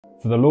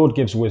For the Lord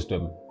gives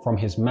wisdom, from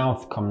his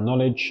mouth come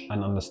knowledge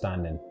and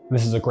understanding.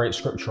 This is a great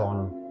scripture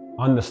on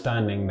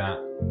understanding that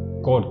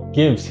God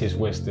gives his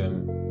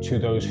wisdom to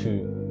those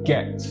who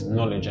get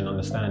knowledge and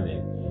understanding.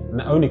 And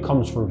that only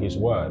comes through his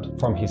word.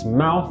 From his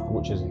mouth,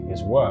 which is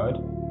his word,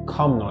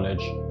 come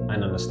knowledge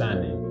and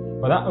understanding.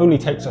 But that only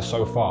takes us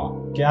so far.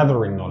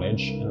 Gathering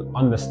knowledge and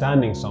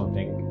understanding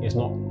something is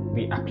not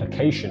the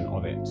application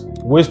of it.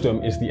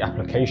 Wisdom is the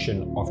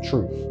application of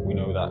truth. We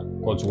know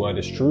that God's word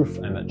is truth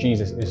and that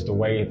Jesus is the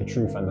way, the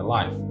truth, and the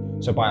life.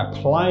 So by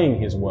applying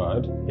his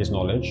word, his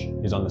knowledge,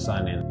 his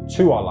understanding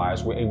to our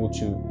lives, we're able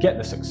to get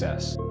the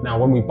success. Now,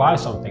 when we buy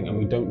something and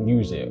we don't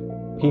use it,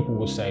 people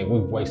will say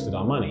we've wasted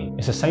our money.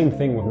 It's the same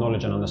thing with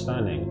knowledge and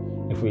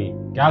understanding. If we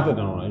gather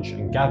the knowledge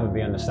and gather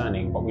the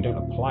understanding, but we don't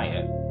apply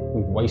it,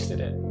 we've wasted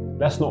it.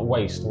 Let's not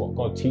waste what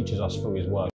God teaches us through his word.